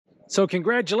So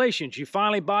congratulations, you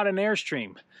finally bought an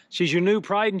Airstream. She's your new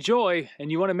pride and joy,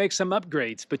 and you want to make some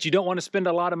upgrades, but you don't want to spend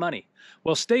a lot of money.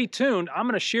 Well, stay tuned. I'm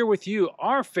going to share with you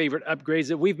our favorite upgrades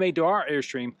that we've made to our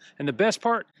Airstream, and the best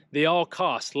part, they all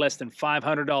cost less than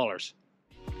 $500.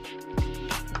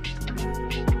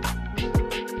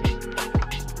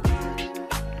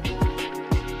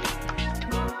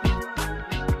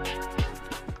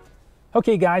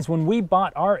 Okay guys, when we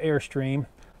bought our Airstream,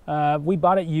 we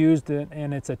bought it used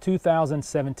and it's a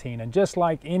 2017, and just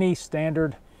like any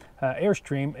standard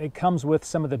Airstream, it comes with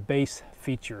some of the base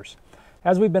features.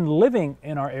 As we've been living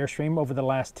in our Airstream over the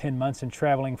last 10 months and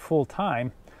traveling full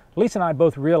time, Lisa and I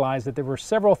both realized that there were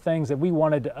several things that we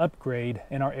wanted to upgrade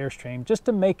in our Airstream just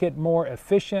to make it more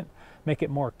efficient, make it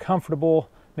more comfortable,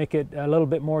 make it a little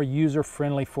bit more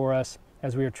user-friendly for us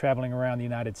as we were traveling around the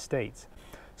United States.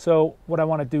 So what I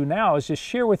want to do now is just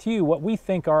share with you what we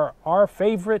think are our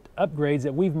favorite upgrades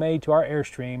that we've made to our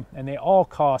Airstream, and they all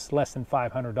cost less than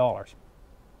 $500.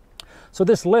 So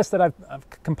this list that I've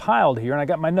compiled here, and I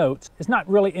got my notes, is not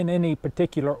really in any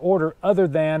particular order other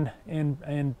than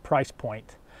in price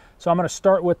point. So I'm going to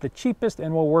start with the cheapest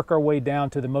and we'll work our way down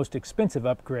to the most expensive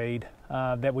upgrade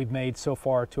that we've made so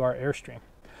far to our Airstream.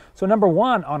 So number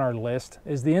one on our list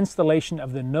is the installation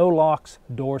of the NoLox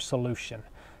Door Solution.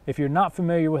 If you're not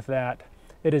familiar with that,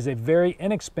 it is a very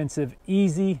inexpensive,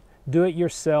 easy,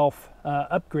 do-it-yourself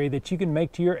upgrade that you can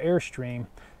make to your Airstream.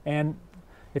 And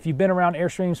if you've been around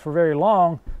Airstreams for very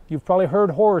long, you've probably heard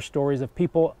horror stories of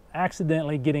people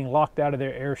accidentally getting locked out of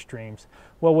their Airstreams.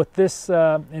 Well, with this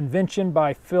invention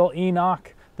by Phil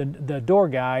Enoch, the door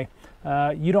guy,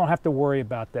 you don't have to worry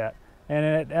about that.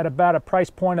 And at about a price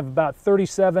point of about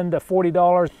 $37 to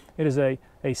 $40, it is a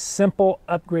simple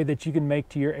upgrade that you can make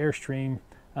to your Airstream.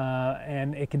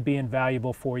 And it can be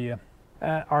invaluable for you.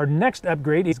 Our next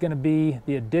upgrade is going to be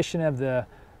the addition of the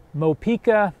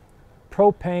Mopeka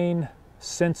propane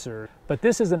sensor. But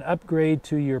this is an upgrade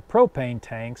to your propane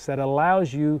tanks that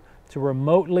allows you to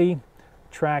remotely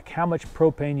track how much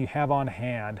propane you have on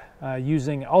hand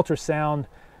using ultrasound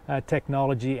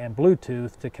technology and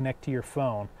Bluetooth to connect to your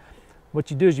phone.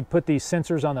 What you do is you put these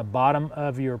sensors on the bottom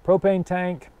of your propane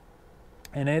tank,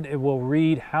 and it will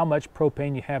read how much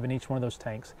propane you have in each one of those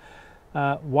tanks.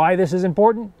 Why this is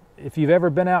important? If you've ever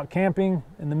been out camping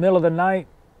in the middle of the night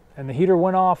and the heater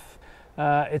went off,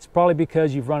 it's probably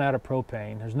because you've run out of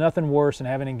propane. There's nothing worse than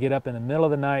having to get up in the middle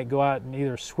of the night, go out and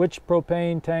either switch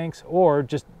propane tanks, or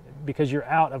just because you're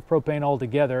out of propane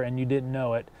altogether and you didn't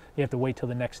know it, you have to wait till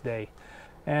the next day.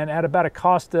 And at about a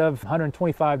cost of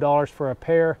 $125 for a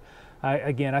pair,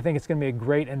 again, I think it's going to be a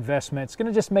great investment. It's going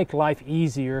to just make life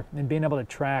easier in being able to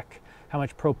track how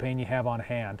much propane you have on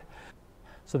hand.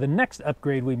 So the next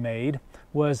upgrade we made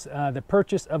was the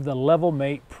purchase of the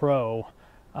LevelMate Pro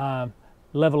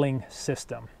leveling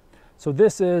system. So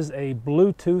this is a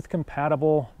Bluetooth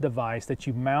compatible device that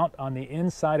you mount on the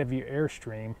inside of your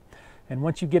Airstream. And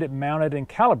once you get it mounted and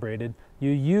calibrated, you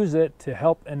use it to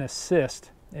help and assist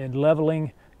in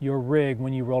leveling your rig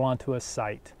when you roll onto a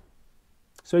site.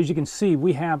 So as you can see,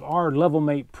 we have our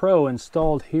LevelMate Pro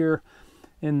installed here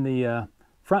in the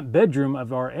front bedroom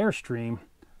of our Airstream,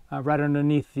 right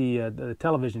underneath the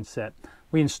television set.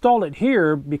 We installed it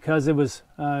here because it was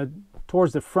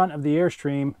towards the front of the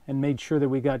Airstream and made sure that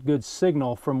we got good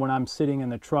signal from when I'm sitting in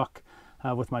the truck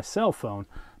with my cell phone.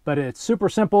 But it's super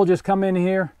simple. Just come in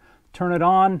here, turn it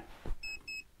on,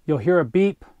 you'll hear a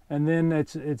beep, and then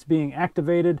it's being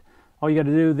activated. All you got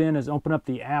to do then is open up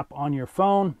the app on your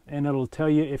phone and it'll tell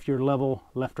you if you're level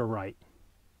left or right.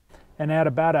 And at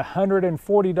about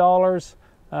 $140,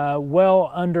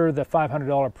 well under the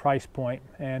 $500 price point,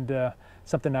 and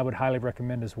something I would highly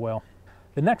recommend as well.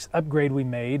 The next upgrade we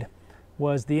made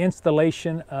was the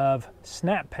installation of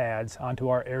snap pads onto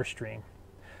our Airstream.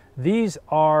 These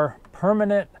are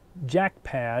permanent jack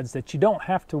pads that you don't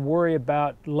have to worry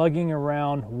about lugging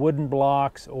around wooden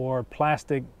blocks or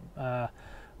plastic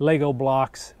Lego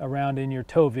blocks around in your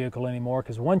tow vehicle anymore,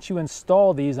 because once you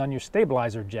install these on your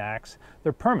stabilizer jacks,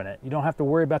 they're permanent. You don't have to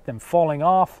worry about them falling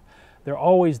off. They're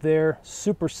always there,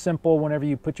 super simple whenever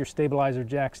you put your stabilizer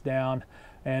jacks down,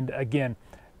 and again,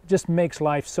 just makes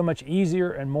life so much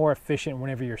easier and more efficient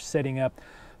whenever you're setting up.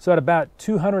 So at about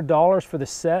 $200 for the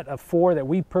set of 4 that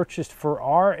we purchased for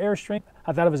our Airstream,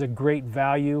 I thought it was a great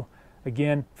value.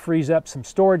 Again, frees up some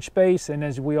storage space, and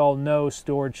as we all know,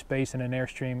 storage space in an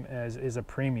Airstream is a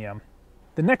premium.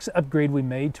 The next upgrade we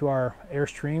made to our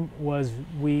Airstream was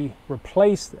we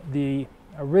replaced the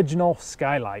original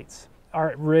skylights.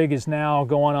 Our rig is now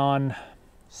going on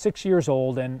 6 years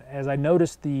old, and as I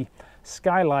noticed, the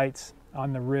skylights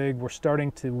on the rig were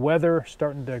starting to weather,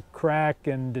 starting to crack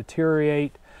and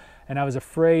deteriorate, and I was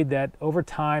afraid that over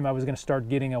time I was going to start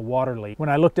getting a water leak. When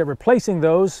I looked at replacing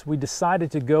those, we decided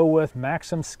to go with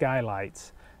Maxxum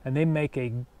skylights, and they make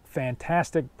a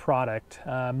fantastic product,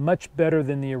 much better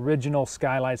than the original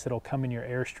skylights that'll come in your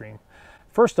Airstream.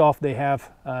 First off, they have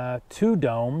 2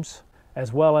 domes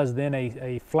as well as then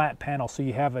a flat panel, so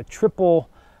you have a triple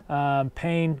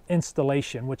pane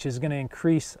installation, which is going to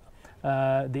increase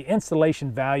the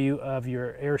installation value of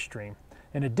your Airstream.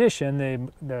 In addition,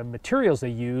 the materials they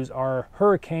use are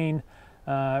hurricane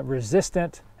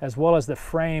resistant, as well as the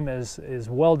frame is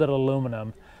welded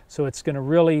aluminum, so it's going to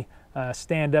really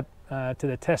stand up to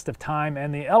the test of time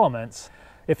and the elements.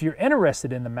 If you're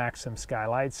interested in the Maxxum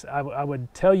skylights, I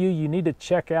would tell you need to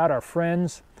check out our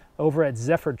friends over at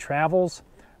Zephyr Travels.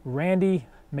 Randy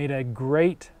made a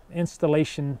great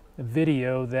installation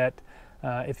video that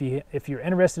if you're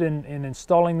interested in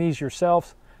installing these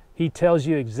yourself, he tells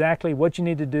you exactly what you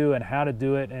need to do and how to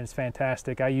do it, and it's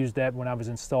fantastic. I used that when I was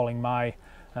installing my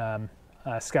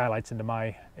skylights into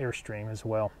my Airstream as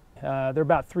well. They're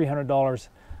about $300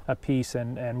 a piece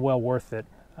and well worth it.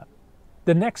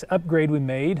 The next upgrade we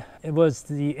made, it was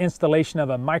the installation of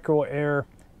a Micro Air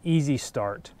Easy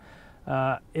Start.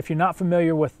 If you're not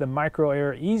familiar with the Micro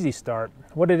Air Easy Start,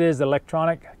 what it is, an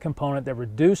electronic component that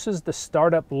reduces the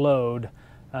startup load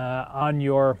on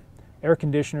your air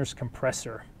conditioner's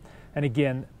compressor. And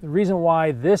again, the reason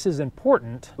why this is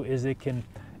important is it can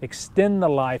extend the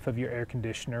life of your air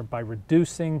conditioner by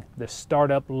reducing the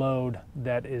startup load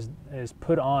that is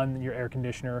put on your air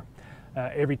conditioner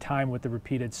every time with the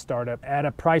repeated startup. At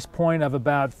a price point of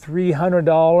about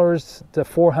 $300 to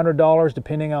 $400,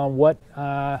 depending on what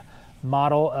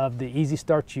model of the Easy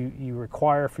Start you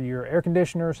require for your air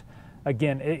conditioners.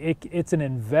 Again, it's an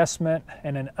investment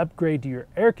and an upgrade to your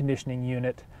air conditioning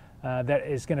unit that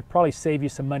is going to probably save you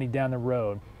some money down the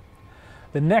road.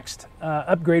 The next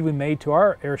upgrade we made to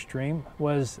our Airstream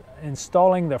was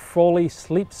installing the Foley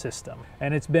sleep system,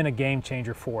 and it's been a game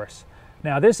changer for us.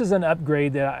 Now, this is an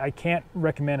upgrade that I can't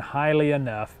recommend highly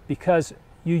enough because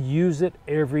you use it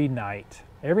every night.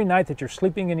 Every night that you're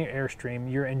sleeping in your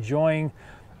Airstream, you're enjoying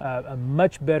a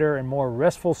much better and more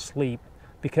restful sleep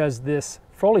because this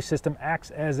Foley system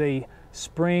acts as a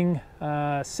spring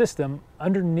system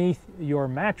underneath your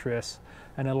mattress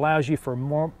and allows you for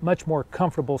much more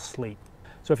comfortable sleep.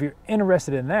 So if you're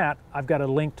interested in that, I've got a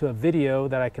link to a video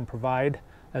that I can provide,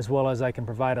 as well as I can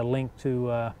provide a link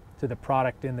to the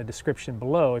product in the description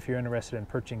below if you're interested in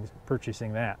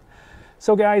purchasing that.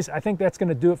 So guys, I think that's going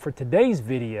to do it for today's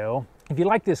video. If you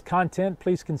like this content,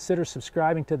 please consider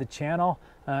subscribing to the channel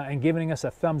and giving us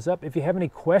a thumbs up. If you have any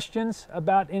questions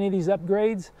about any of these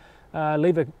upgrades,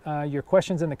 leave your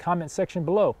questions in the comment section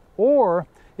below. Or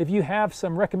if you have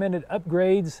some recommended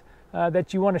upgrades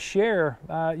that you want to share,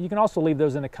 you can also leave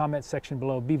those in the comment section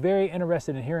below. Be very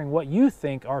interested in hearing what you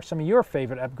think are some of your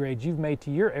favorite upgrades you've made to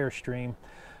your Airstream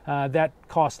that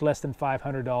cost less than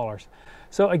 $500.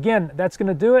 So again, that's going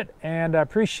to do it, and I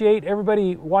appreciate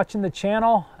everybody watching the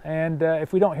channel, and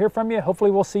if we don't hear from you,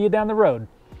 hopefully we'll see you down the road.